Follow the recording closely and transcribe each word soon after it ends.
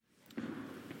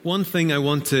One thing I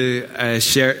want to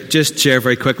share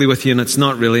very quickly with you, and it's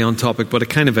not really on topic, but it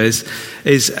kind of is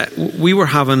we were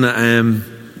having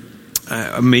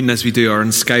a meeting as we do on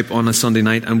Skype on a Sunday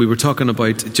night, and we were talking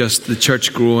about just the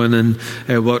church growing and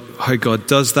how God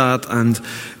does that. And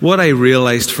what I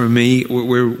realised for me,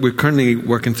 we're currently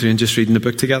working through and just reading the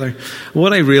book together.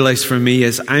 What I realised for me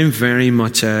is I'm very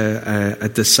much a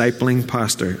discipling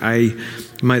pastor.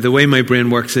 The way my brain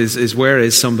works is where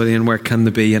is somebody and where can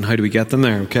they be and how do we get them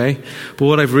there, okay? But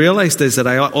what I've realised is that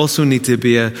I also need to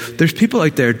be there's people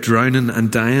out there drowning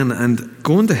and dying and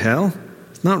going to hell.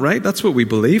 It's not right. That's what we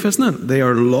believe, isn't it? They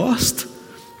are lost.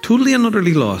 Totally and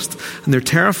utterly lost. And they're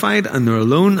terrified and they're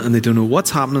alone and they don't know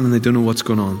what's happening and they don't know what's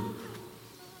going on.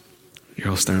 You're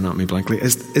all staring at me blankly.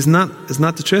 Isn't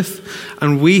that the truth?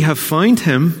 And we have found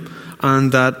him,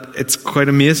 and that it's quite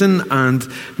amazing, and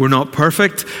we're not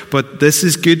perfect, but this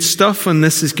is good stuff and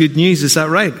this is good news. Is that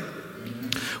right?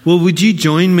 Well, would you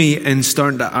join me in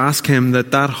starting to ask him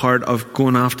that heart of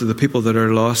going after the people that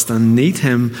are lost and need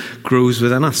him grows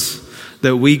within us?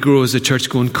 That we grow as a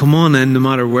church going, come on in, no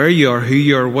matter where you are, who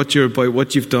you are, what you're about,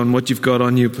 what you've done, what you've got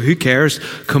on you, who cares?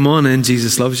 Come on in,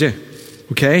 Jesus loves you.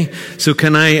 Okay? So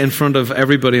can I, in front of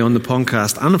everybody on the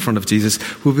podcast and in front of Jesus,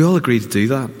 will we all agree to do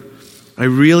that? I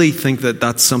really think that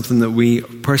that's something that we,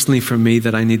 personally for me,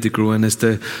 that I need to grow in, is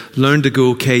to learn to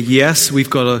go, okay, yes, we've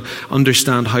got to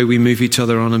understand how we move each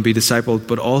other on and be discipled,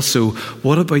 but also,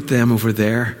 what about them over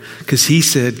there? Because he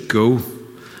said, go.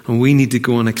 And we need to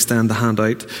go and extend the hand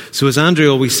out. So as Andrew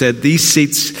always said, these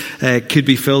seats could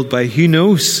be filled by who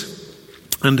knows?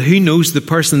 And who knows, the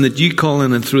person that you call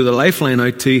in and throw the lifeline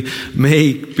out to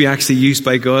may be actually used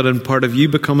by God and part of you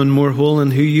becoming more whole in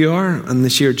who you are, and the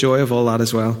sheer joy of all that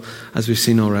as well, as we've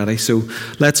seen already. So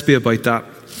let's be about that.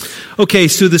 Okay,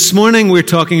 so this morning we're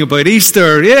talking about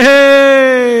Easter.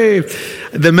 Yay!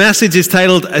 The message is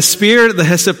titled, A Spear, the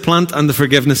Hyssop Plant, and the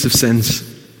Forgiveness of Sins.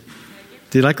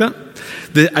 Do you like that?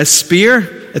 A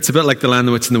spear, it's a bit like the Lion,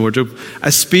 the Witch, and the Wardrobe.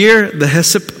 A spear, the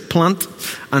hyssop plant,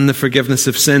 and the forgiveness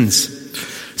of sins.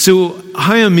 So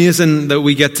how amazing that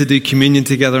we get to do communion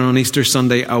together on Easter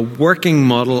Sunday, a working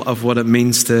model of what it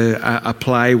means to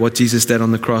apply what Jesus did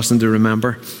on the cross and to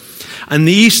remember. And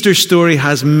the Easter story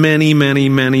has many, many,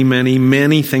 many, many,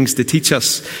 many things to teach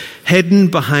us. Hidden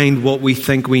behind what we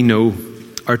think we know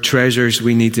are treasures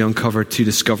we need to uncover to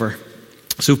discover.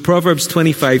 So Proverbs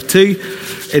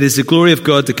 25:2, it is the glory of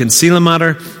God to conceal a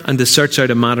matter, and to search out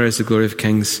a matter is the glory of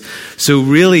kings. So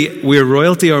really, we're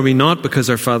royalty, are we not? Because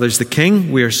our Father's the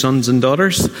King. We are sons and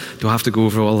daughters. Don't have to go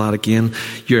over all that again.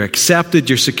 You're accepted,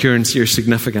 you're secure, and you're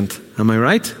significant. Am I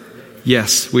right?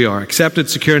 Yes, we are. Accepted,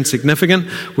 secure, and significant.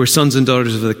 We're sons and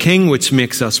daughters of the King, which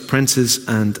makes us princes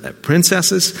and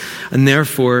princesses. And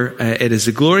therefore, it is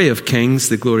the glory of kings,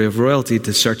 the glory of royalty,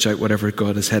 to search out whatever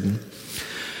God has hidden.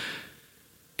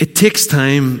 It takes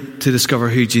time to discover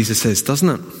who Jesus is, doesn't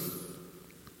it?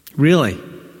 Really.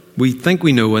 We think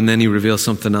we know, and then he reveals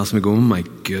something else, and we go, oh my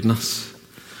goodness.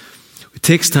 It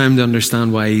takes time to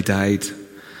understand why he died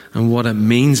and what it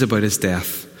means about his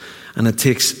death. And it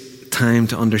takes time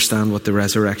to understand what the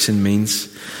resurrection means.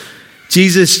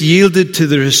 Jesus yielded to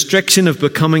the restriction of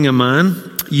becoming a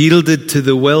man, yielded to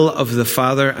the will of the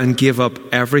Father, and gave up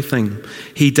everything.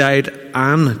 He died,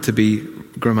 and to be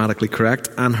grammatically correct,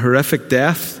 and horrific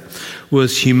death,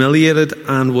 was humiliated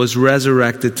and was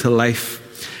resurrected to life.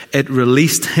 It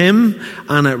released him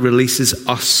and it releases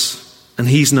us. And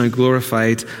he's now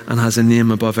glorified and has a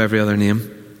name above every other name.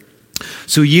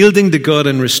 So yielding to God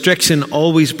in restriction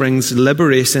always brings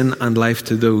liberation and life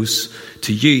to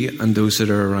you and those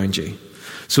that are around you.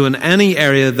 So in any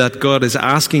area that God is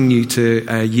asking you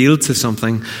to yield to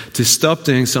something, to stop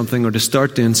doing something or to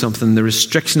start doing something, the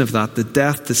restriction of that, the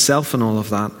death to self and all of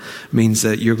that, means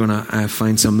that you're going to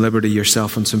find some liberty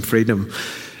yourself and some freedom.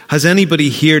 Has anybody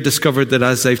here discovered that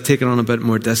as they've taken on a bit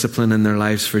more discipline in their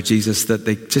lives for Jesus, that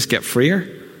they just get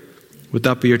freer? Would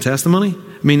that be your testimony?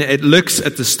 I mean, it looks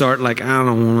at the start like, I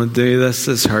don't want to do this.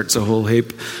 This hurts a whole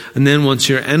heap. And then once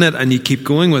you're in it and you keep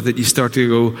going with it, you start to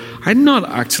go, I'm not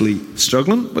actually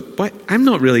struggling, but I'm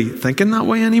not really thinking that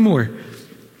way anymore.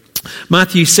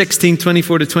 Matthew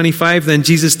 16:24-25, then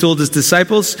Jesus told his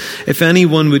disciples, if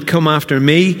anyone would come after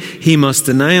me, he must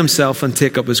deny himself and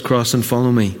take up his cross and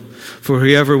follow me. For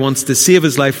whoever wants to save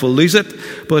his life will lose it,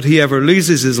 but whoever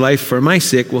loses his life for my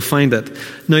sake will find it.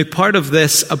 Now, part of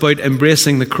this about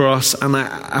embracing the cross, and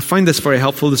I find this very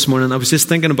helpful this morning. I was just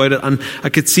thinking about it, and I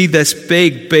could see this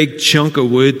big chunk of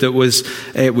wood that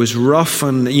was rough,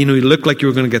 and it looked like you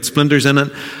were going to get splinters in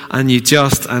it,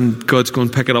 and God's going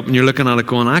to pick it up, and you're looking at it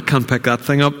going, I can't pick that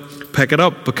thing up. Pick it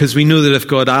up, because we know that if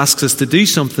God asks us to do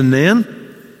something then,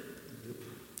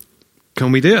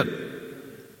 Can we do it?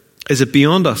 Is it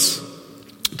beyond us?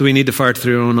 Do we need to fire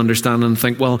through our own understanding and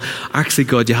think, well, actually,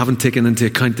 God, you haven't taken into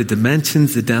account the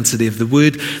dimensions, the density of the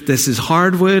wood. This is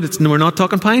hardwood. We're not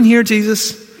talking pine here,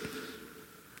 Jesus.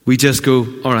 We just go,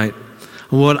 all right.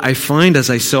 What I find as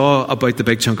I saw about the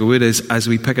big chunk of wood is as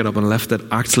we pick it up and lift it,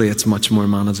 actually it's much more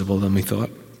manageable than we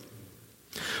thought.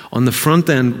 On the front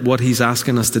end, what he's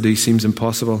asking us to do seems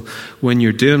impossible. When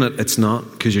you're doing it, it's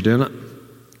not, because you're doing it.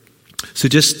 So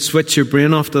just switch your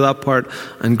brain off to that part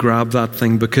and grab that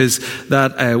thing, because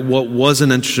that what was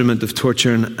an instrument of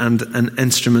torture and an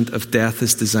instrument of death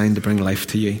is designed to bring life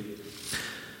to you.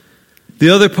 The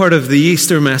other part of the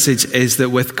Easter message is that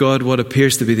with God, what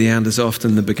appears to be the end is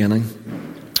often the beginning.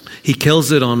 He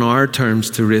kills it on our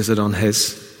terms to raise it on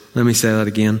his. Let me say that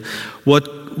again.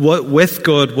 With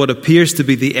God, what appears to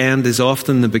be the end is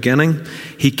often the beginning.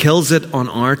 He kills it on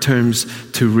our terms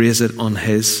to raise it on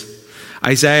his.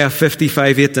 Isaiah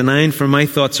 55:8-9, for my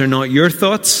thoughts are not your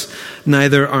thoughts,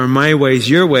 neither are my ways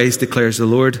your ways, declares the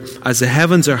Lord. As the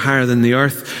heavens are higher than the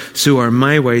earth, so are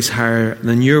my ways higher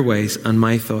than your ways, and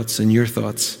my thoughts than your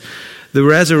thoughts. The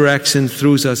resurrection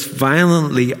throws us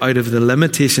violently out of the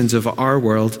limitations of our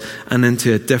world and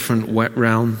into a different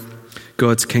realm,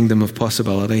 God's kingdom of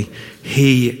possibility.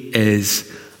 He is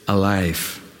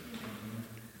alive.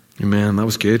 Amen. That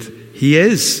was good. He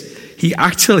is. He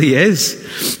actually is.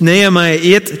 Nehemiah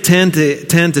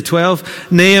 8:10-12.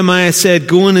 Nehemiah said,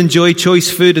 go and enjoy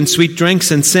choice food and sweet drinks,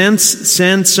 and send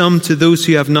some to those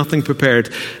who have nothing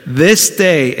prepared. This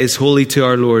day is holy to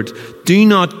our Lord. Do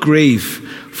not grieve,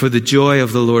 for the joy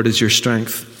of the Lord is your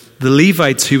strength. The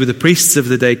Levites, who were the priests of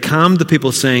the day, calmed the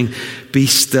people, saying, be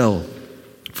still,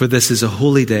 for this is a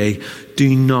holy day.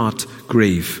 Do not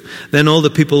grieve. Then all the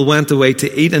people went away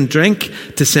to eat and drink,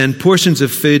 to send portions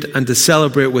of food, and to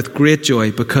celebrate with great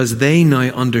joy, because they now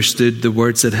understood the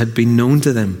words that had been known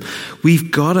to them.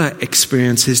 We've got to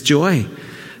experience his joy.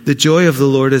 The joy of the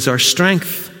Lord is our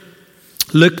strength.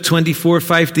 Luke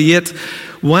 24:5-8.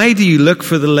 Why do you look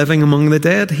for the living among the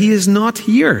dead? He is not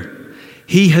here.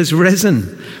 He has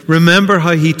risen. Remember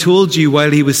how he told you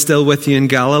while he was still with you in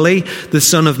Galilee, the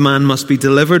Son of Man must be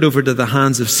delivered over to the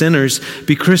hands of sinners,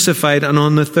 be crucified, and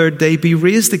on the third day be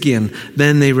raised again.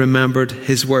 Then they remembered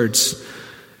his words.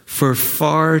 For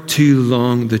far too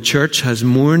long the church has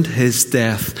mourned his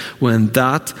death. When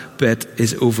that bit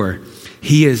is over,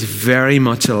 he is very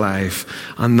much alive,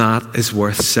 and that is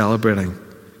worth celebrating.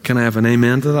 Can I have an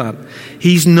amen to that?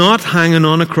 He's not hanging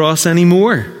on a cross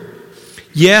anymore.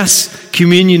 Yes,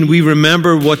 communion, we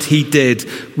remember what he did.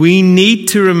 We need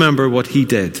to remember what he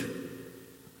did.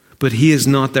 But he is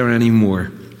not there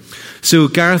anymore. So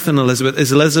Gareth and Elizabeth,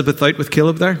 is Elizabeth out with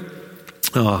Caleb there?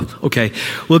 Oh, okay.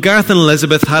 Well, Gareth and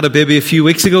Elizabeth had a baby a few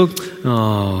weeks ago.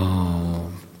 Oh.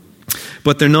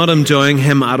 But they're not enjoying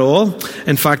him at all.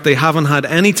 In fact, they haven't had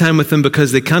any time with him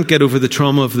because they can't get over the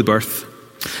trauma of the birth.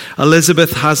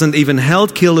 Elizabeth hasn't even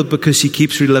held Caleb because she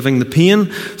keeps reliving the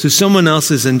pain. So someone else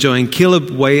is enjoying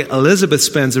Caleb while Elizabeth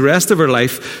spends the rest of her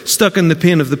life stuck in the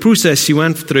pain of the process she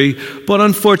went through. But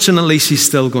unfortunately, she's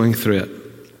still going through it.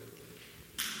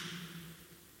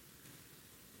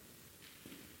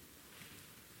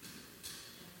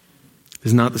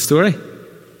 Isn't that the story?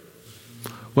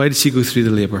 Why did she go through the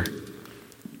labour?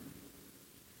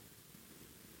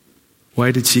 Why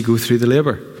did she go through the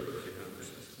labour?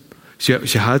 She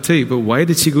had to, but why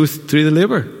did she go through the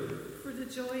labour? For the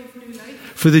joy of new life.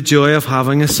 For the joy of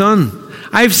having a son.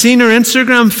 I've seen her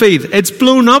Instagram feed. It's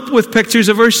blown up with pictures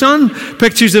of her son.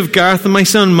 Pictures of Gareth and my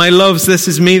son. My loves, this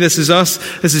is me, this is us.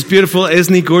 This is beautiful.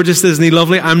 Isn't he gorgeous? Isn't he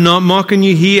lovely? I'm not mocking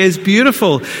you. He is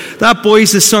beautiful. That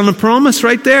boy's the son of promise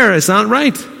right there. Is that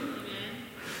right?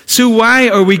 So why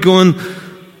are we going,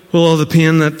 well, all the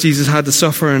pain that Jesus had to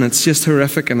suffer, and it's just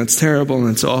horrific, and it's terrible, and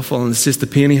it's awful, and it's just the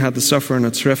pain he had to suffer, and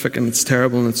it's horrific, and it's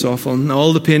terrible, and it's awful, and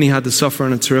all the pain he had to suffer,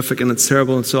 and it's horrific, and it's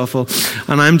terrible, and it's awful,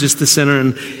 and I'm just the sinner,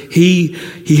 and he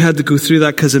had to go through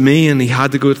that because of me, and he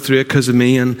had to go through it because of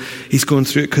me, and he's going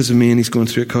through it because of me, and he's going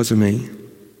through it because of me.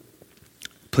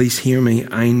 Please hear me.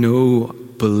 I know,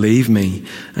 believe me,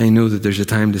 I know that there's a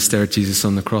time to stare at Jesus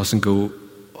on the cross and go,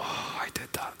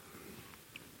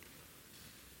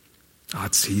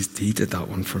 he did that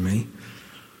one for me.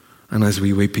 And as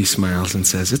we weep, he smiles and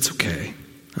says, it's okay.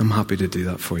 I'm happy to do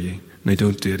that for you. Now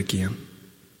don't do it again.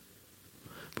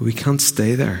 But we can't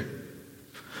stay there.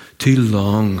 Too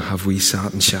long have we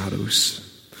sat in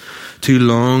shadows. Too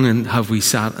long have we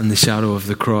sat in the shadow of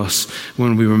the cross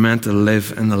when we were meant to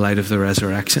live in the light of the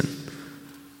resurrection.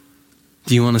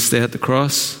 Do you want to stay at the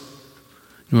cross?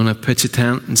 You want to pitch a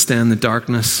tent and stay in the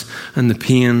darkness and the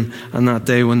pain and that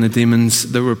day when the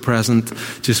demons that were present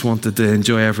just wanted to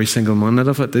enjoy every single minute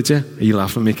of it, did you? Are you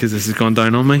laughing at me because this has gone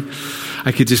down on me?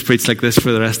 I could just preach like this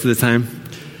for the rest of the time.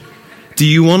 Do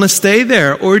you want to stay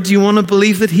there, or do you want to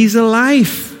believe that he's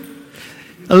alive?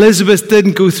 Elizabeth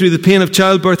didn't go through the pain of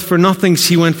childbirth for nothing.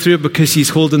 She went through it because she's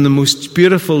holding the most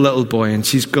beautiful little boy,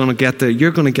 and you're going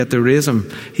to get to raise him.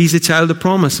 He's a child of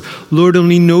promise. Lord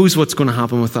only knows what's going to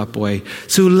happen with that boy.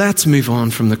 So let's move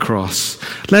on from the cross.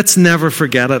 Let's never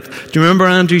forget it. Do you remember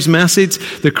Andrew's message?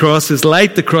 The cross is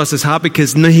light, the cross is happy,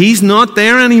 because he's not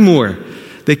there anymore.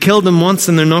 They killed him once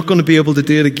and they're not going to be able to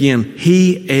do it again.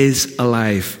 He is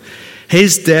alive.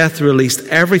 His death released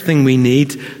everything we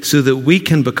need so that we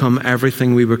can become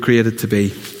everything we were created to be.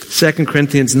 2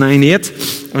 Corinthians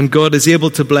 9:8, and God is able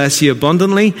to bless you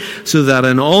abundantly so that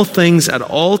in all things at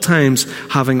all times,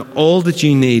 having all that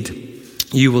you need,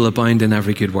 you will abound in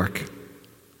every good work.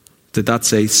 Did that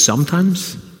say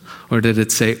sometimes? Or did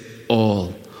it say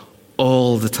all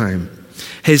the time?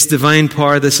 His divine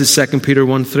power, this is 2 Peter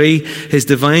 1:3, his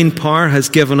divine power has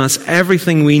given us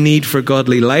everything we need for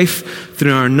godly life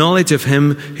through our knowledge of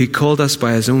him who called us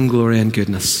by his own glory and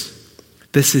goodness.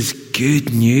 This is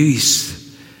good news.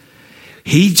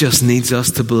 He just needs us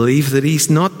to believe that he's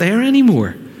not there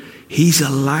anymore. He's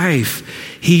alive.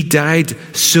 He died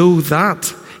so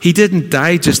that. He didn't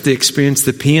die just to experience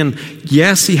the pain.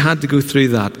 Yes, he had to go through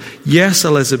that. Yes,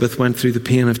 Elizabeth went through the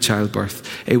pain of childbirth.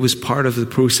 It was part of the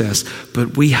process.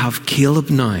 But we have Caleb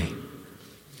now.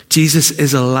 Jesus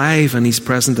is alive and he's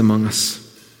present among us.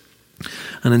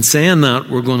 And in saying that,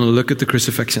 we're going to look at the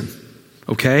crucifixion.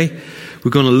 Okay?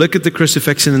 We're going to look at the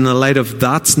crucifixion in the light of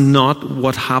that's not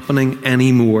what's happening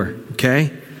anymore.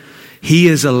 Okay? He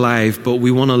is alive, but we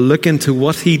want to look into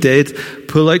what he did,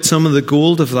 pull out some of the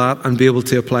gold of that, and be able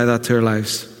to apply that to our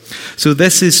lives. So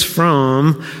this is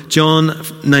from John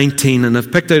 19, and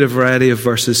I've picked out a variety of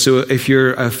verses, so if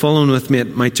you're following with me,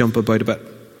 it might jump about a bit.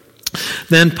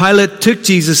 Then Pilate took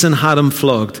Jesus and had him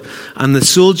flogged, and the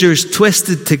soldiers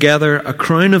twisted together a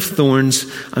crown of thorns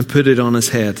and put it on his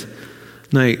head.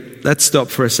 Now, let's stop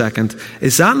for a second.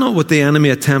 Is that not what the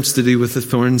enemy attempts to do with the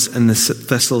thorns and the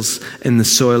thistles in the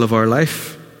soil of our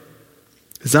life?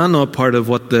 Is that not part of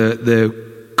what the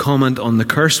comment on the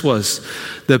curse was?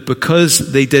 That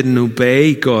because they didn't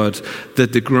obey God,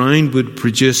 that the ground would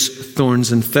produce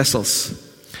thorns and thistles.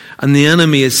 And the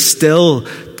enemy is still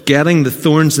getting the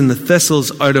thorns and the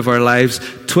thistles out of our lives,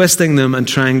 twisting them and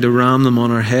trying to ram them on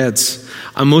our heads.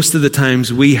 And most of the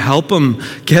times we help him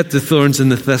get the thorns and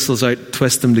the thistles out,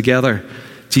 twist them together.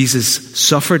 Jesus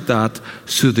suffered that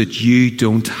so that you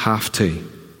don't have to.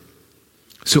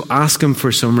 So ask him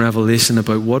for some revelation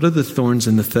about what are the thorns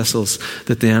and the thistles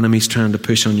that the enemy's trying to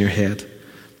push on your head.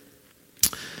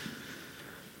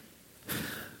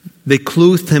 They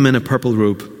clothed him in a purple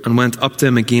robe and went up to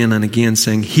him again and again,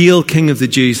 saying, "Hail, King of the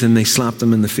Jews," and they slapped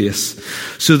him in the face.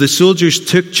 So the soldiers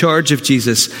took charge of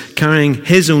Jesus. Carrying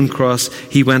his own cross,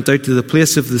 he went out to the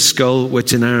place of the skull,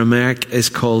 which in Aramaic is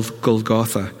called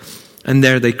Golgotha. And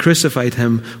there they crucified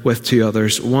him with two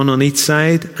others, one on each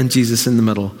side and Jesus in the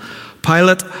middle.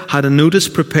 Pilate had a notice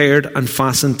prepared and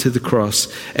fastened to the cross.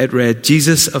 It read,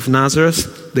 "Jesus of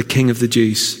Nazareth, the King of the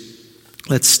Jews."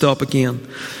 Let's stop again.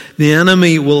 The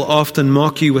enemy will often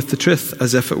mock you with the truth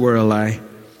as if it were a lie.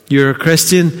 You're a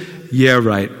Christian? Yeah,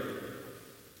 right.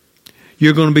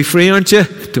 You're going to be free, aren't you?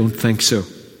 Don't think so.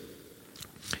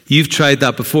 You've tried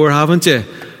that before, haven't you?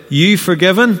 You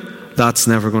forgiven? That's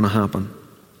never going to happen.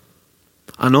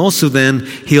 And also then,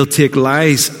 he'll take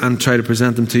lies and try to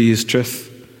present them to you as truth.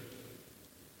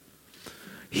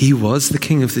 He was the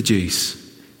King of the Jews.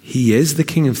 He is the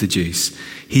King of the Jews.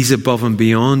 He's above and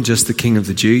beyond just the King of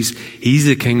the Jews. He's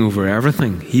the King over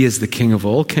everything. He is the King of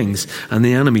all kings. And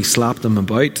the enemy slapped him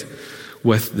about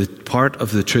with the part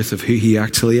of the truth of who he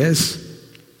actually is.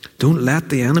 Don't let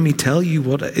the enemy tell you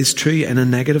what is true in a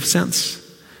negative sense.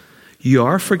 You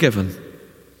are forgiven.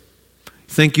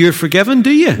 Think you're forgiven,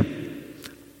 do you?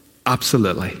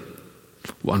 Absolutely.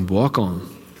 And walk on.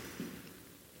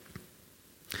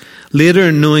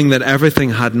 Later, knowing that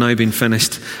everything had now been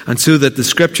finished, and so that the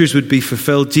scriptures would be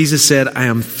fulfilled, Jesus said, "I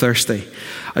am thirsty."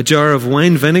 A jar of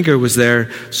wine vinegar was there,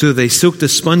 so they soaked a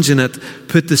sponge in it,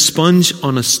 put the sponge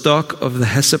on a stalk of the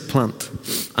hyssop plant,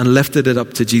 and lifted it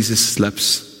up to Jesus'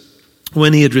 lips.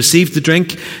 When he had received the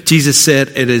drink, Jesus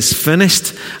said, "It is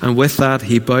finished," and with that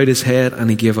he bowed his head and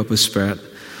he gave up his spirit.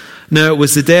 Now it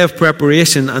was the day of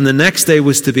preparation, and the next day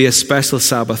was to be a special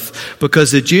Sabbath.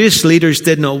 Because the Jewish leaders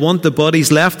did not want the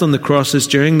bodies left on the crosses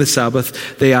during the Sabbath,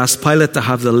 they asked Pilate to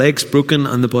have the legs broken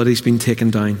and the bodies being taken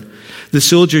down. The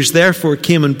soldiers therefore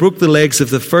came and broke the legs of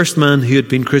the first man who had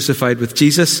been crucified with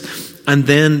Jesus, and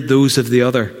then those of the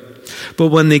other. But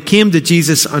when they came to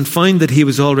Jesus and found that he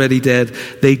was already dead,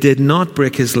 they did not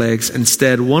break his legs.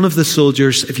 Instead, one of the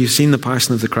soldiers, if you've seen the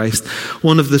Passion of the Christ,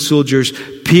 one of the soldiers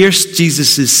pierced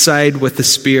Jesus' side with a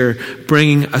spear,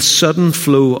 bringing a sudden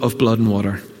flow of blood and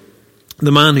water.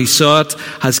 The man who saw it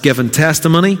has given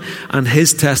testimony, and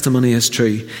his testimony is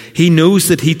true. He knows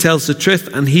that he tells the truth,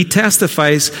 and he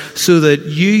testifies so that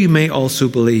you may also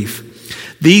believe.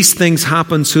 These things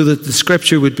happened so that the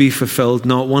scripture would be fulfilled.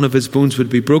 Not one of his bones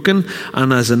would be broken.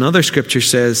 And as another scripture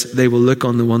says, they will look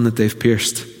on the one that they've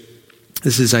pierced.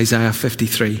 This is Isaiah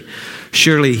 53.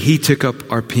 Surely he took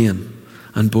up our pain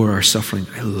and bore our suffering.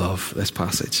 I love this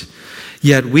passage.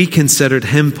 Yet we considered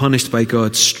him punished by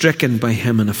God, stricken by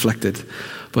him and afflicted.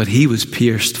 But he was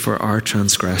pierced for our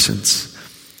transgressions.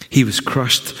 He was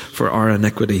crushed for our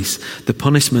iniquities. The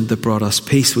punishment that brought us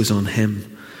peace was on him,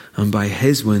 and by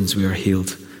his wounds we are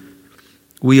healed.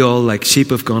 We all, like sheep,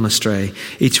 have gone astray.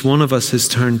 Each one of us has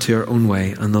turned to our own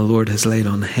way, and the Lord has laid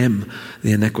on him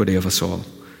the iniquity of us all.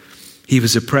 He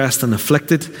was oppressed and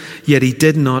afflicted, yet he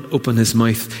did not open his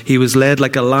mouth. He was led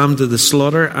like a lamb to the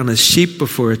slaughter, and as sheep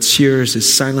before its shearers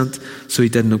is silent, so he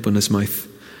didn't open his mouth.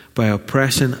 By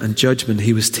oppression and judgment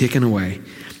he was taken away.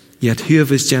 Yet who of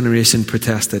his generation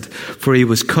protested? For he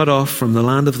was cut off from the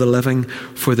land of the living.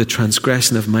 For the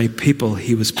transgression of my people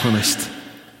he was punished.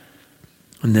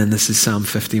 And then this is Psalm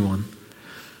 51.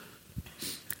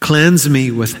 Cleanse me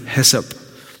with hyssop,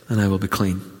 and I will be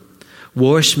clean.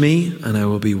 Wash me, and I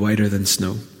will be whiter than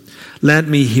snow. Let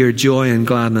me hear joy and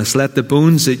gladness. Let the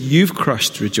bones that you've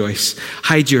crushed rejoice.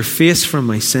 Hide your face from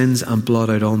my sins and blot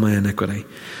out all my iniquity.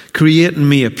 Create in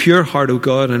me a pure heart, O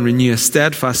God, and renew a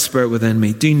steadfast spirit within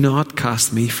me. Do not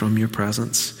cast me from your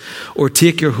presence, or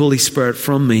take your Holy Spirit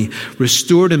from me.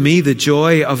 Restore to me the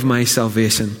joy of my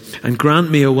salvation, and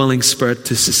grant me a willing spirit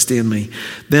to sustain me.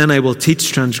 Then I will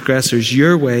teach transgressors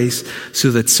your ways,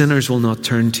 so that sinners will not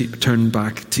turn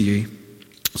back to you.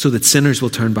 So that sinners will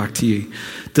turn back to you.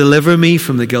 Deliver me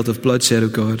from the guilt of bloodshed, O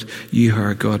God. You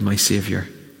are God, my Saviour.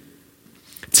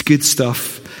 It's good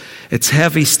stuff. It's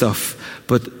heavy stuff.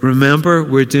 But remember,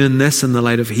 we're doing this in the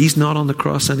light of he's not on the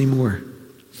cross anymore.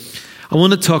 I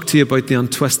want to talk to you about the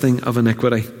untwisting of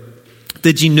iniquity.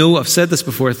 Did you know, I've said this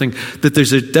before, I think, that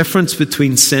there's a difference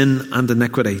between sin and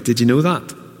iniquity. Did you know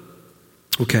that?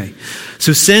 Okay.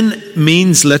 So sin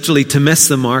means literally to miss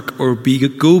the mark or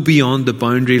go beyond the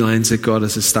boundary lines that God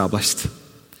has established.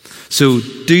 So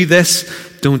do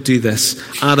this, don't do this.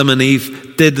 Adam and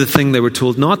Eve did the thing they were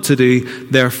told not to do,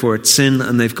 therefore it's sin,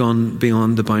 and they've gone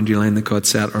beyond the boundary line that God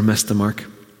set or missed the mark.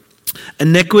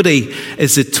 Iniquity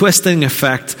is the twisting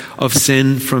effect of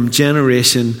sin from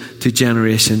generation to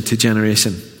generation to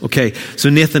generation. Okay, so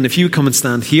Nathan, if you would come and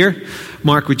stand here.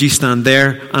 Mark, would you stand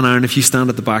there? And Aaron, if you stand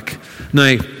at the back. Now,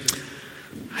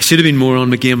 I should have been more on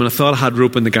my game, and I thought I had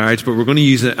rope in the garage, but we're going to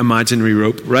use an imaginary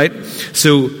rope, right?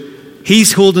 So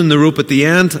he's holding the rope at the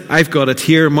end. I've got it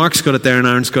here. Mark's got it there, and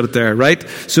Aaron's got it there, right?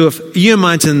 So if you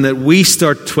imagine that we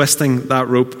start twisting that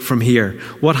rope from here,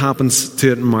 what happens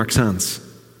to it in Mark's hands?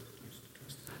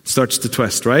 Starts to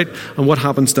twist, right? And what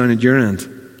happens down at your end?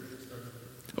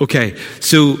 Okay,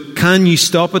 so can you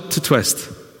stop it to twist?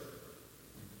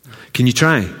 Can you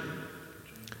try?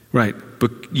 Right,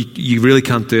 but you really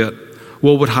can't do it.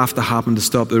 What would have to happen to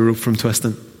stop the rope from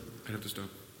twisting? I'd have to stop.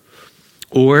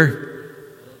 Or?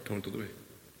 Don't do the way.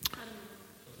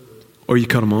 Or you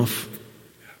cut him off,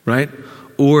 right?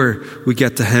 Or we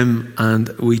get to him and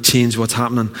we change what's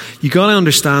happening. You got to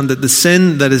understand that the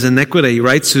sin that is iniquity,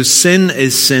 right? So sin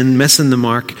is sin, missing the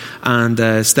mark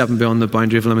and stepping beyond the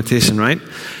boundary of limitation, right?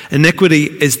 Iniquity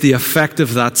is the effect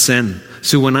of that sin.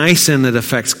 So when I sin, it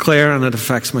affects Claire and it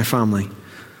affects my family.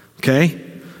 Okay?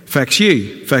 Affects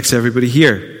you, affects everybody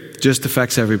here. Just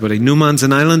affects everybody. No man's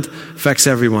an island, affects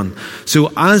everyone.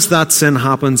 So as that sin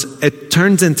happens, it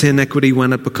turns into iniquity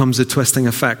when it becomes a twisting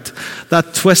effect.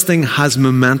 That twisting has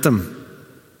momentum.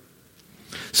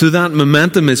 So that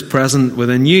momentum is present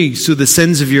within you. So the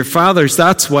sins of your fathers,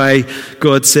 that's why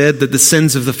God said that the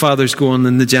sins of the fathers go on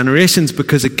in the generations,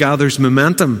 because it gathers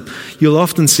momentum. You'll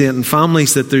often see it in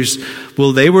families that there's,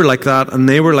 well, they were like that, and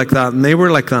they were like that, and they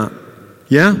were like that.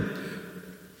 Yeah?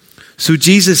 So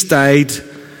Jesus died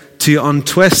to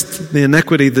untwist the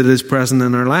iniquity that is present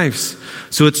in our lives.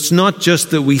 So it's not just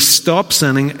that we stop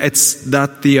sinning, it's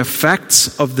that the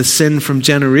effects of the sin from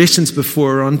generations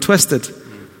before are untwisted.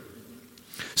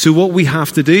 So what we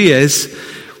have to do is,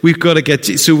 we've got to get,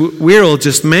 so we're all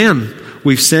just men.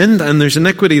 We've sinned and there's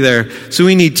iniquity there. So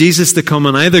we need Jesus to come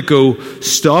and either go,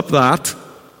 stop that,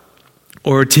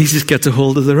 or Jesus gets a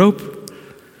hold of the rope.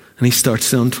 And he starts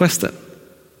to untwist it.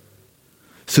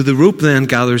 So the rope then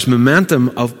gathers momentum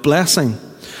of blessing.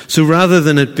 So rather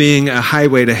than it being a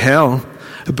highway to hell,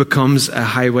 it becomes a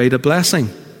highway to blessing.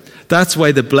 That's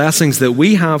why the blessings that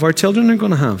we have, our children are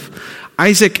going to have.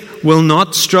 Isaac will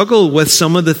not struggle with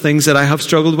some of the things that I have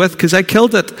struggled with because I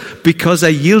killed it, because I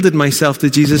yielded myself to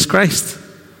Jesus Christ.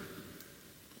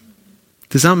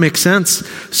 Does that make sense?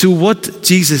 So what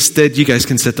Jesus did, you guys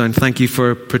can sit down. Thank you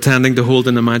for pretending to hold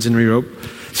an imaginary rope.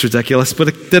 It's ridiculous,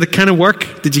 but did it kind of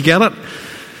work? Did you get it?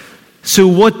 So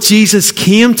what Jesus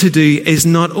came to do is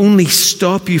not only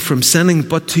stop you from sinning,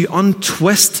 but to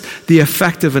untwist the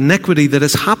effect of iniquity that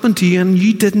has happened to you and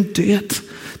you didn't do it.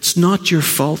 It's not your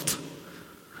fault.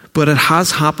 But it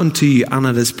has happened to you and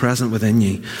it is present within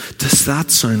you. Does that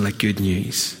sound like good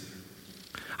news?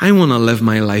 I want to live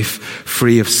my life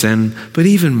free of sin, but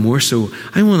even more so,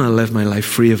 I want to live my life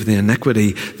free of the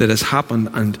iniquity that has happened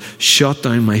and shut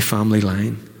down my family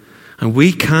line. And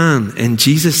we can, in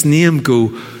Jesus' name,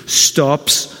 go,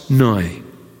 stops now.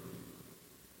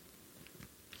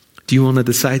 Do you want to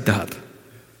decide that?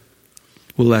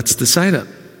 Well, let's decide it.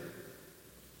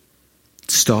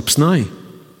 Stops now.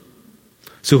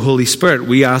 So Holy Spirit,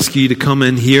 we ask you to come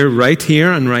in here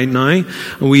and right now.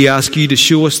 And we ask you to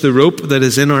show us the rope that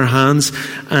is in our hands.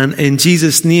 And in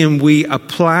Jesus' name, we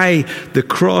apply the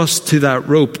cross to that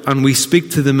rope. And we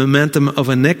speak to the momentum of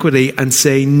iniquity and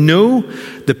say, no,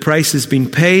 the price has been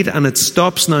paid and it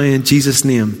stops now in Jesus'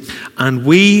 name. And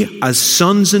we, as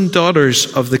sons and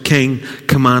daughters of the King,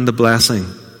 command a blessing.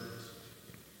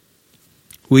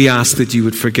 We ask that you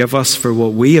would forgive us for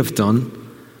what we have done,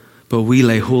 but we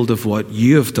lay hold of what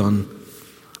you have done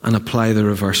and apply the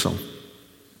reversal.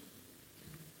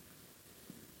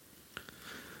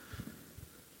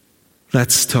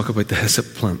 Let's talk about the hyssop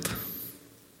plant.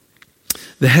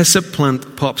 The hyssop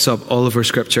plant pops up all over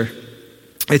Scripture.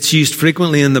 It's used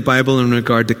frequently in the Bible in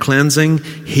regard to cleansing,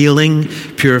 healing,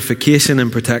 purification,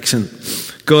 and protection.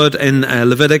 God, in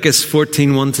Leviticus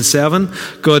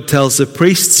 14:1-7, God tells the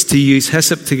priests to use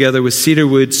hyssop together with cedar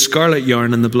wood, scarlet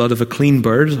yarn, and the blood of a clean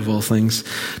bird, of all things,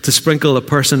 to sprinkle a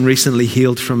person recently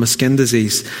healed from a skin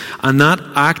disease. And that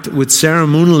act would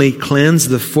ceremonially cleanse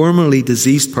the formerly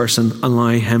diseased person,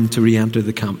 allowing him to re-enter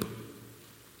the camp.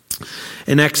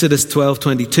 In Exodus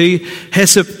 12:22,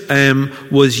 hyssop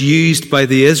was used by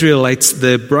the Israelites.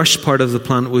 The brush part of the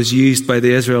plant was used by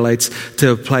the Israelites to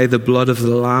apply the blood of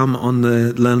the lamb on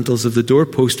the lintels of the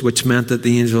doorpost, which meant that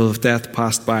the angel of death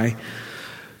passed by.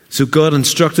 So God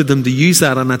instructed them to use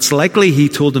that, and it's likely He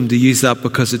told them to use that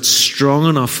because it's strong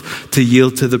enough to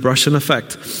yield to the brushing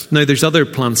effect. Now, there's other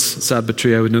plants, sad but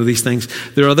true, I would know these things.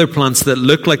 There are other plants that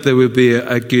look like they would be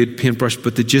a good paintbrush,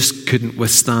 but they just couldn't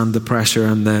withstand the pressure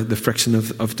and the friction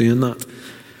of doing that.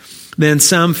 Then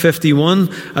Psalm 51,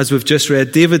 as we've just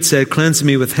read, David said, "Cleanse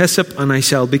me with hyssop, and I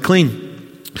shall be clean."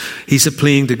 He's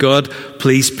pleading to God,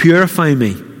 "Please purify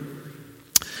me."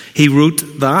 He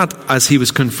wrote that as he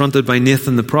was confronted by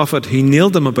Nathan the prophet, who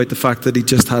nailed him about the fact that he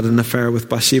just had an affair with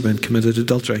Bathsheba and committed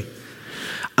adultery.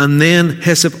 And then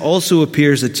hyssop also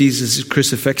appears at Jesus'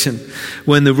 crucifixion,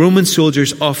 when the Roman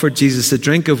soldiers offered Jesus a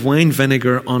drink of wine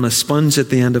vinegar on a sponge at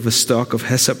the end of a stalk of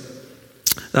hyssop.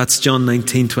 That's John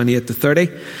 19:28-30.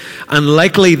 And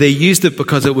likely they used it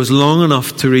because it was long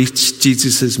enough to reach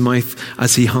Jesus' mouth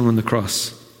as he hung on the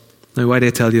cross. Now, why do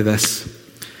I tell you this?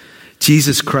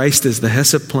 Jesus Christ is the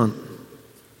hyssop plant.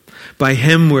 By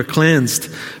Him we're cleansed.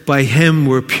 By Him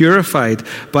we're purified.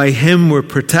 By Him we're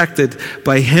protected.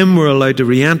 By Him we're allowed to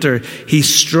re-enter. He's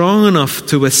strong enough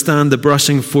to withstand the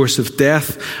brushing force of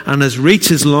death, and His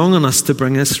reach is long on us to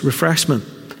bring us refreshment.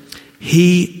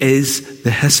 He is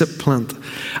the hyssop plant.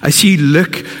 As you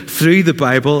look through the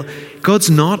Bible,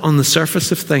 God's not on the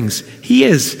surface of things. He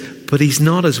is, but He's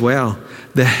not as well.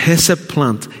 The hyssop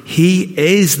plant, He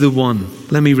is the one.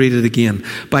 Let me read it again.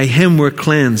 By Him we're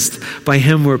cleansed. By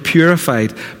Him we're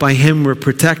purified. By Him we're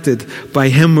protected. By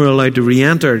Him we're allowed to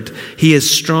re-enter. He is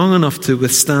strong enough to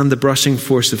withstand the brushing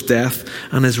force of death,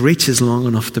 and His reach is long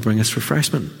enough to bring us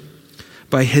refreshment.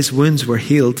 By His wounds we're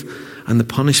healed, and the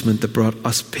punishment that brought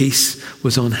us peace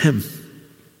was on Him.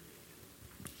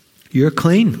 You're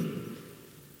clean.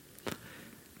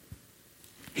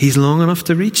 He's long enough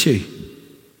to reach you.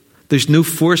 There's no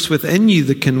force within you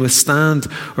that can withstand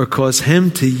or cause Him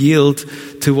to yield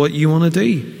to what you want to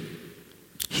do.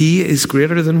 He is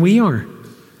greater than we are.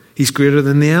 He's greater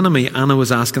than the enemy. Anna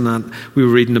was asking that. We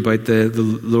were reading about the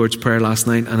Lord's Prayer last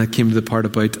night, and it came to the part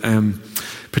about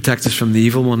protect us from the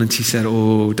evil one. And she said,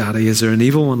 "Oh, Daddy, is there an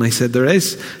evil one?" I said, "There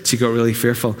is." She got really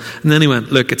fearful. And then he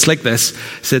went, "Look, it's like this."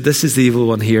 I said, "This is the evil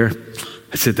one here."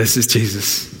 I said, "This is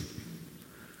Jesus."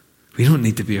 We don't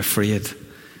need to be afraid.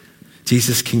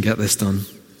 Jesus can get this done.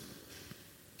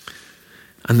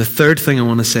 And the third thing I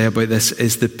want to say about this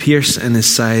is the pierce in his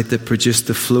side that produced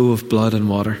the flow of blood and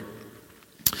water.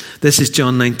 This is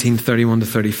John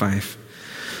 19:31-35.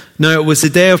 Now it was the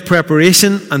day of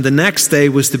preparation, and the next day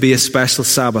was to be a special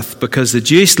Sabbath, because the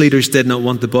Jewish leaders did not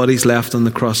want the bodies left on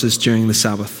the crosses during the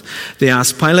Sabbath. They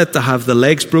asked Pilate to have the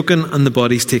legs broken and the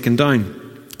bodies taken down.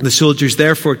 The soldiers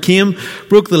therefore came,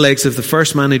 broke the legs of the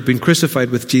first man who'd been crucified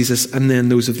with Jesus, and then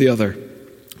those of the other.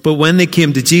 But when they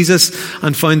came to Jesus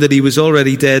and found that he was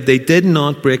already dead, they did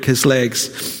not break his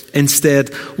legs. Instead,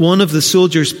 one of the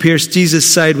soldiers pierced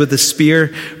Jesus' side with a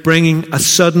spear, bringing a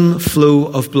sudden flow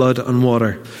of blood and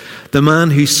water. The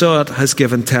man who saw it has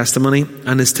given testimony,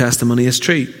 and his testimony is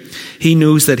true. He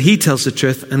knows that he tells the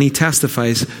truth, and he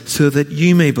testifies so that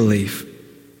you may believe.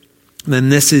 Then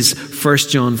this is 1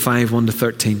 John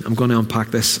 5:1-13. I'm going to unpack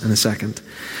this in a second.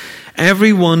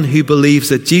 Everyone who believes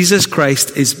that Jesus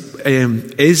Christ is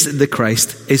the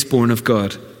Christ is born of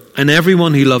God. And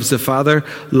everyone who loves the Father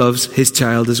loves his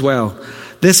child as well.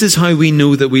 This is how we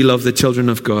know that we love the children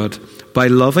of God, by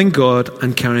loving God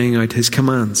and carrying out his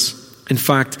commands. In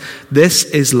fact, this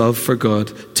is love for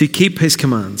God, to keep his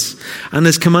commands. And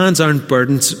his commands aren't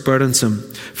burdensome.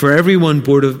 For everyone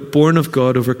born of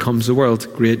God overcomes the world.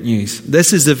 Great news.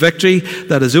 This is the victory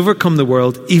that has overcome the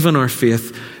world, even our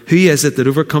faith. Who is it that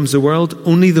overcomes the world?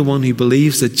 Only the one who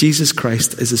believes that Jesus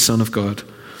Christ is the Son of God.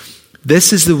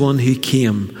 This is the one who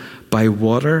came by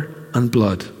water and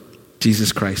blood,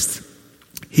 Jesus Christ.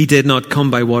 He did not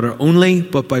come by water only,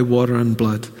 but by water and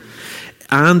blood.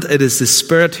 And it is the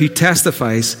Spirit who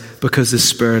testifies, because the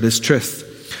Spirit is truth.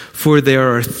 For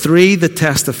there are three that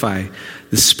testify: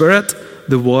 the Spirit,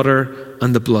 the water,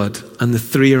 and the blood. And the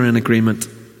three are in agreement.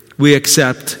 We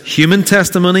accept human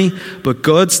testimony, but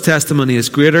God's testimony is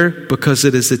greater, because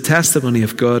it is the testimony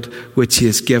of God which he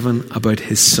has given about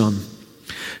his Son.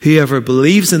 Whoever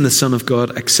believes in the Son of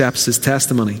God accepts his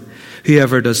testimony.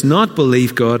 Whoever does not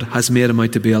believe God has made him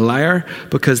out to be a liar,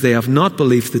 because they have not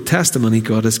believed the testimony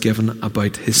God has given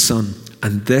about his Son.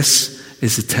 And this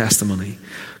is the testimony: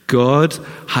 God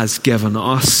has given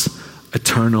us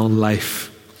eternal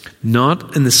life,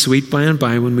 not in the sweet by and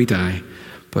by when we die,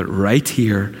 but right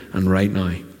here and right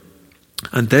now.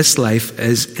 And this life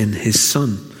is in his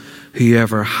Son.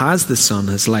 Whoever has the Son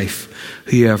has life.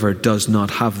 Whoever does not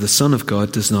have the Son of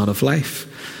God does not have life.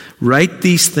 We write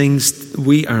these things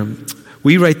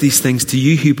to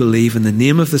you who believe in the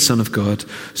name of the Son of God,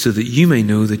 so that you may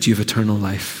know that you have eternal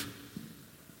life.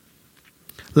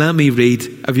 Let me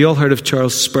read. Have you all heard of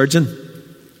Charles Spurgeon?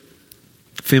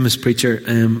 Famous preacher.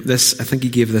 I think he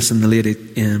gave this in the late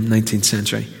 19th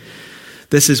century.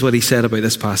 This is what he said about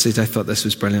this passage. I thought this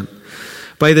was brilliant.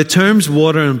 By the terms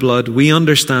water and blood, we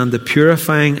understand the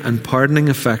purifying and pardoning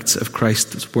effects of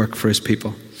Christ's work for his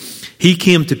people. He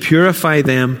came to purify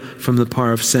them from the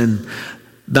power of sin,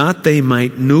 that they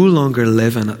might no longer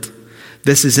live in it.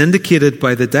 This is indicated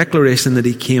by the declaration that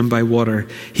he came by water.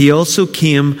 He also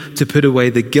came to put away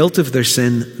the guilt of their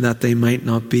sin, that they might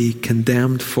not be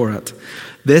condemned for it.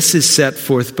 This is set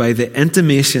forth by the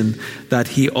intimation that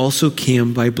he also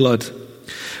came by blood.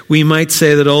 We might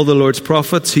say that all the Lord's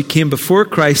prophets who came before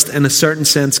Christ in a certain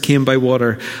sense came by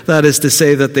water. That is to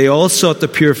say that they all sought the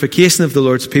purification of the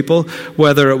Lord's people,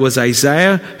 whether it was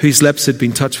Isaiah, whose lips had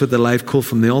been touched with the live coal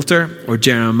from the altar, or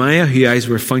Jeremiah, whose eyes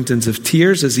were fountains of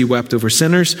tears as he wept over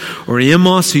sinners, or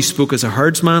Amos, who spoke as a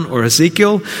herdsman, or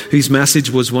Ezekiel, whose message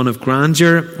was one of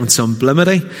grandeur and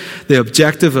sublimity. The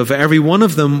objective of every one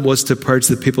of them was to purge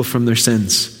the people from their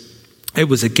sins. It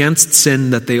was against sin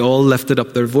that they all lifted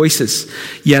up their voices.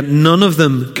 Yet none of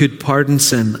them could pardon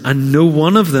sin, and no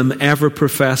one of them ever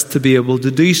professed to be able to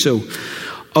do so.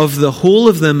 Of the whole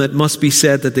of them, it must be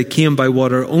said that they came by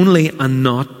water only and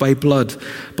not by blood.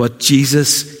 But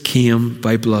Jesus came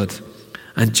by blood.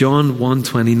 And John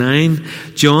 1:29,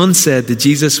 John said to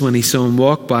Jesus when he saw him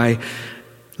walk by,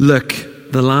 "Look,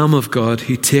 the Lamb of God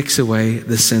who takes away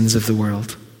the sins of the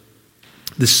world."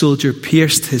 The soldier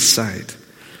pierced his side,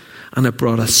 and it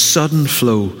brought a sudden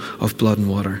flow of blood and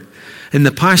water. In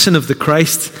the Passion of the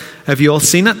Christ, have you all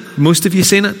seen it? Most of you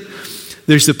seen it?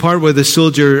 There's the part where the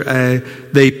soldier,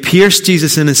 they pierce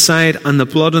Jesus in his side, and the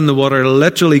blood and the water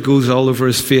literally goes all over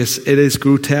his face. It is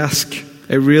grotesque.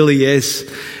 It really is.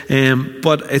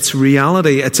 But it's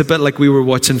reality. It's a bit like we were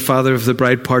watching Father of the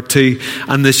Bride Part 2,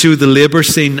 and they show the labour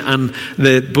scene, and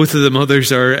both of the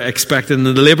mothers are expecting,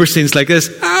 and the labour scene's like this.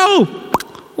 Ow!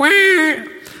 Wah!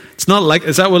 It's not like,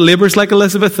 is that what labour's like,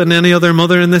 Elizabeth, and any other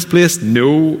mother in this place?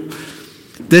 No.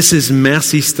 This is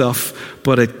messy stuff,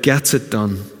 but it gets it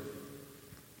done.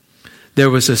 There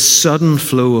was a sudden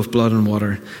flow of blood and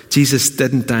water. Jesus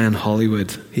didn't die in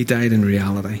Hollywood. He died in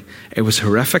reality. It was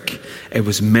horrific. It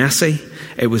was messy.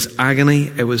 It was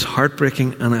agony. It was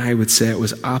heartbreaking. And I would say it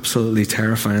was absolutely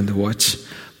terrifying to watch.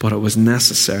 But it was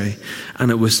necessary.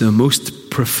 And it was the most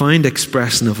profound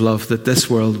expression of love that this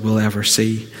world will ever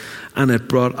see. And it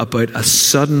brought about a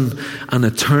sudden and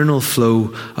eternal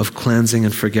flow of cleansing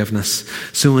and forgiveness.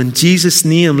 So in Jesus'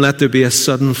 name, let there be a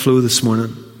sudden flow this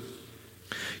morning.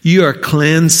 You are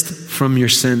cleansed from your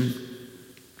sin.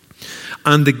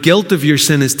 And the guilt of your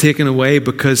sin is taken away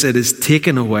because it is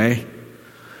taken away.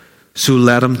 So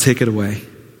let him take it away.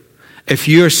 If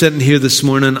you are sitting here this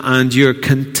morning and you're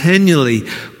continually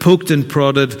poked and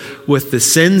prodded with the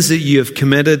sins that you have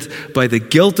committed by the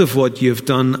guilt of what you have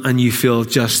done, and you feel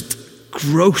just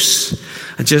gross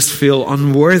and just feel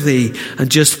unworthy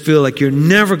and just feel like you're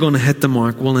never going to hit the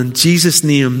mark, well, in Jesus'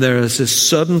 name, there is a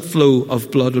sudden flow of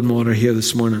blood and water here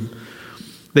this morning.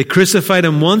 They crucified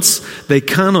him once, they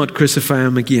cannot crucify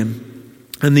him again.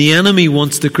 And the enemy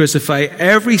wants to crucify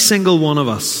every single one of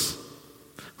us.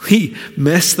 He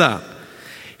missed that.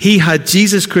 He had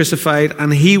Jesus crucified,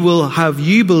 and he will have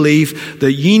you believe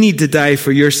that you need to die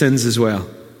for your sins as well.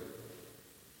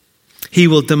 He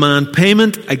will demand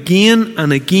payment again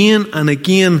and again and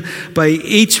again by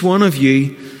each one of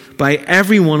you, by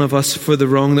every one of us, for the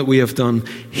wrong that we have done.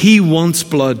 He wants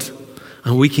blood,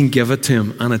 and we can give it to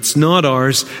him. And it's not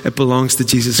ours, it belongs to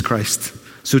Jesus Christ.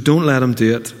 So don't let him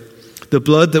do it. The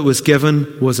blood that was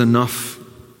given was enough.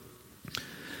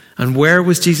 And where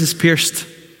was Jesus pierced?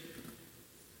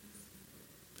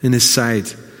 In his side.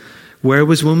 Where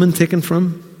was woman taken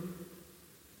from?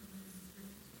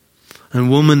 And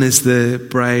woman is the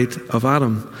bride of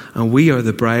Adam. And we are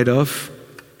the bride of...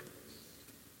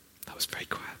 That was very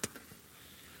quiet.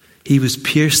 He was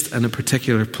pierced in a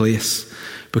particular place,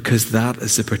 because that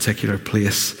is the particular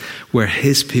place where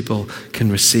his people can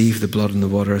receive the blood and the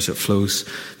water as it flows.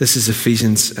 This is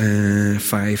Ephesians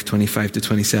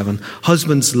 5:25-27.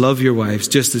 Husbands, love your wives,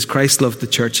 just as Christ loved the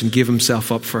church and gave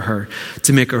himself up for her,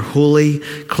 to make her holy,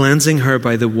 cleansing her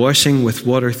by the washing with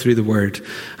water through the word,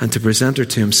 and to present her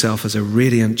to himself as a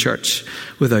radiant church,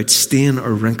 without stain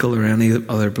or wrinkle or any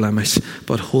other blemish,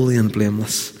 but holy and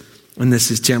blameless. And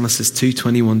this is Genesis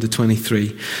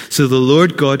 2:21-23. So the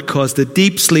Lord God caused a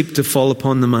deep sleep to fall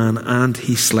upon the man, and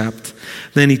he slept.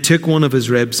 Then he took one of his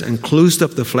ribs and closed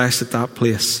up the flesh at that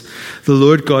place. The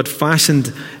Lord God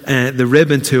fashioned the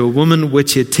rib into a woman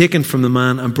which he had taken from the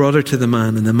man, and brought her to the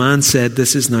man. And the man said,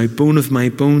 this is now bone of my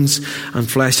bones and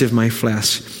flesh of my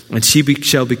flesh. And she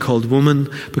shall be called woman,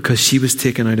 because she was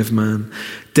taken out of man.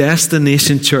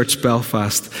 Destination Church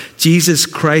Belfast. Jesus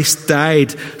Christ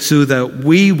died so that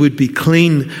we would be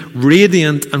clean,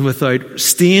 radiant, and without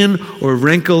stain or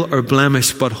wrinkle or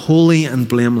blemish, but holy and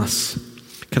blameless.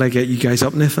 Can I get you guys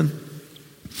up, Nathan?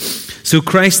 So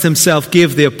Christ himself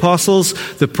gave the apostles,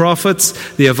 the prophets,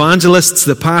 the evangelists,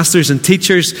 the pastors and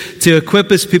teachers to equip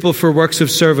his people for works of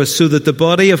service, so that the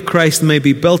body of Christ may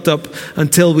be built up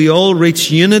until we all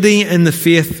reach unity in the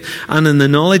faith and in the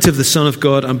knowledge of the Son of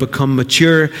God, and become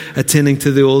mature, attaining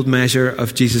to the old measure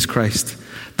of Jesus Christ.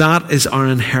 That is our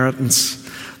inheritance.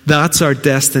 That's our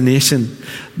destination.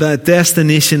 That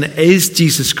destination is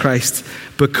Jesus Christ.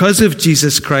 Because of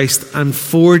Jesus Christ and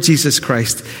for Jesus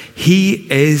Christ, he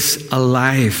is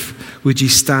alive. Would you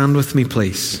stand with me,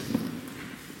 please?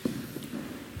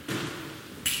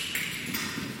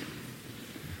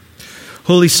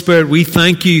 Holy Spirit, we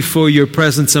thank you for your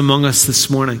presence among us this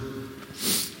morning.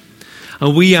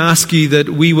 And we ask you that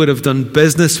we would have done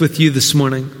business with you this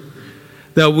morning,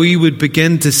 that we would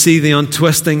begin to see the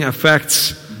untwisting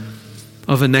effects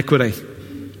of iniquity,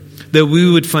 that we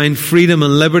would find freedom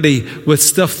and liberty with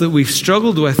stuff that we've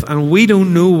struggled with, and we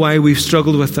don't know why we've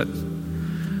struggled with it.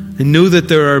 And know that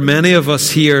there are many of us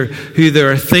here who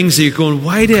there are things that you're going,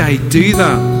 why did I do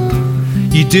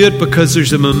that? You do it because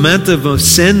there's a momentum of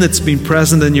sin that's been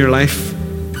present in your life.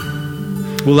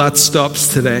 Well, that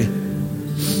stops today.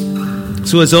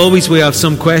 So as always, we have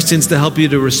some questions to help you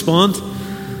to respond.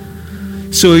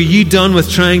 So are you done with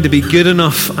trying to be good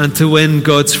enough and to win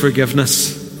God's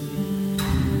forgiveness?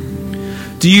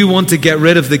 Do you want to get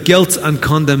rid of the guilt and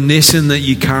condemnation that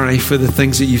you carry for the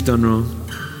things that you've done wrong?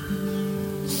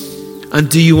 And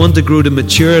do you want to grow to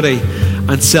maturity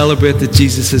and celebrate that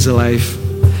Jesus is alive?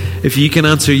 If you can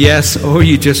answer yes, or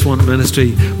you just want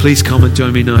ministry, please come and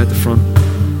join me now at the front.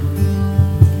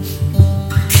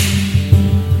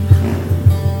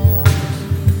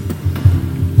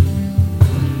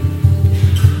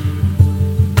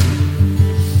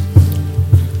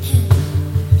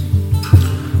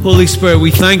 Holy Spirit,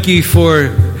 we thank you for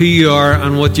who you are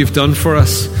and what you've done for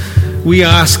us. We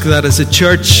ask that as a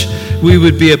church, we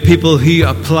would be a people who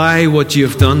apply what you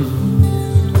have done.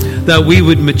 That we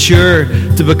would mature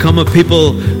to become a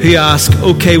people who ask,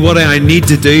 okay, what do I need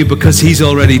to do, because he's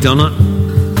already done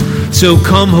it. So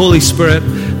come, Holy Spirit,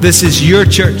 this is your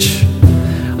church.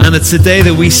 And it's a day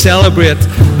that we celebrate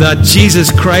that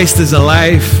Jesus Christ is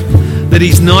alive, that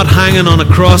he's not hanging on a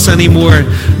cross anymore,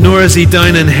 nor is he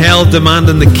down in hell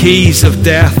demanding the keys of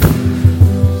death.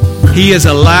 He is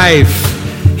alive.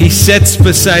 He sits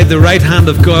beside the right hand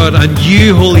of God, and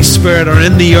you, Holy Spirit, are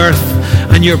in the earth,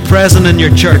 and you're present in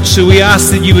your church. So we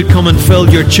ask that you would come and fill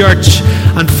your church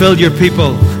and fill your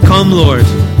people. Come, Lord.